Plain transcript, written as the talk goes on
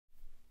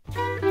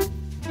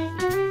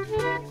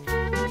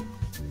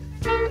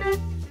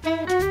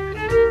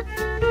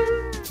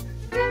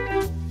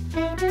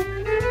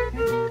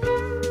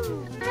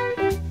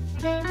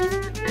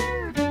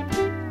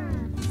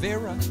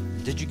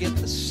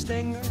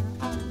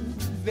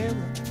Vera,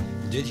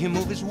 did he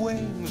move his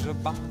wings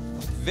about?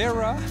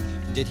 Vera,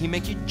 did he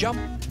make you jump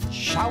and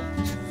shout?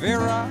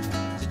 Vera,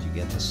 did you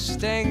get the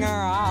stinger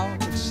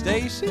out?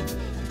 Stacy,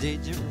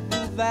 did you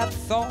remove that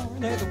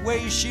thorn? The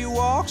way she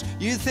walks,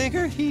 you think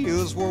her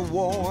heels were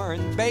worn.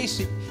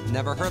 Basie,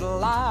 never heard a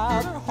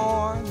louder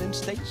horn than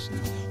Stacy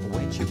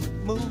when she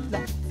removed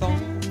that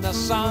thorn. Now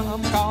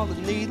some call it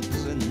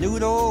needles and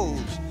noodles,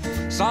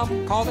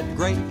 some call it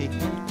gravy,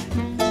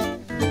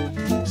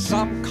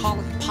 some call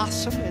it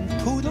possum and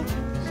poodles.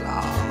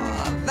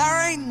 Oh,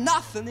 there ain't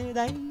nothing it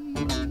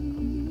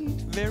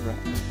ain't. Vera,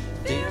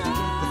 did you get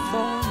the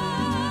thorn?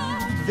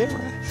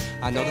 Vera,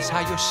 I notice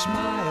how your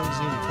smiles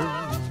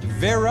improved.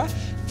 Vera,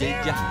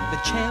 did you have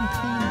the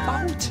champagne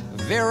bout?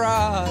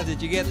 Vera,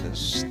 did you get the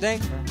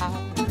stinger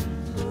out?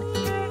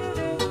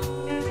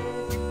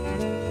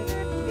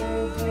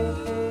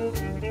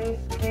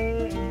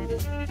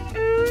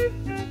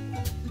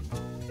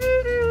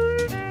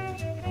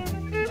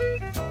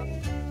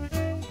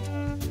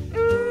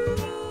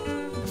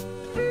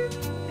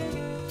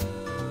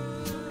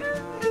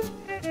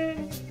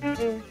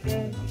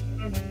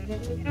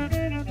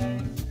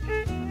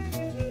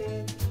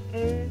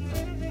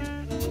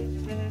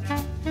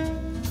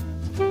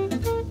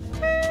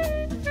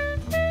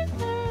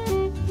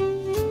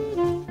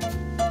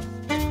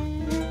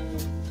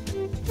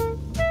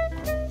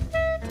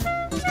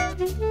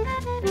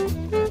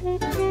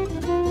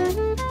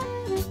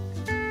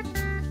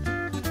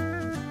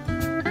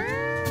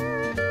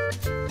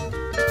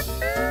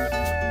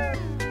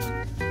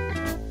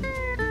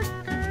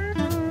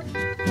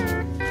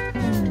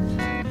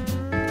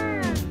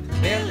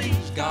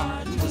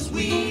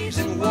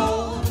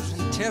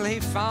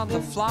 The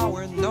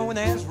flower known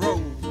as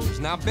rose.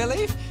 Now,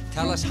 Billy,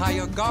 tell us how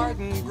your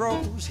garden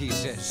grows. He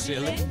says,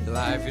 silly,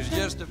 life is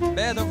just a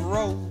bed of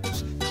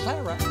roses.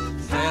 Clara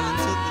fell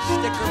into the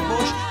sticker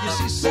bush. You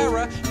see,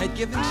 Sarah had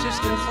given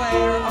Sister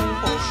Claire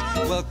a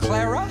push. Well,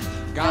 Clara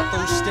got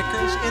those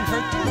stickers in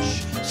her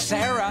tush.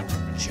 Sarah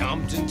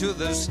jumped into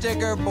the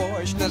sticker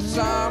bush. Now,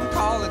 some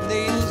call it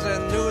needles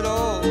and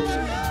noodles.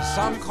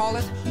 Some call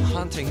it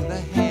hunting the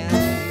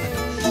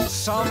hen.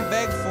 Some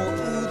beg for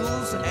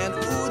oodles and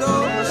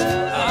oodles.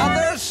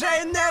 Others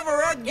say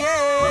never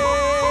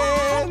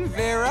again.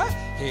 Vera,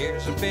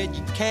 here's a bid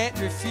you can't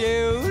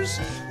refuse.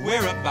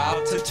 We're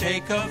about to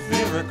take a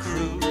Vera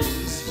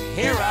cruise.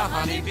 Here a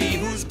honeybee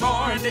who's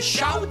born to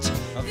shout.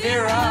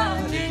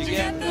 Vera, did you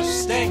get the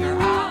stinger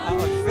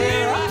out?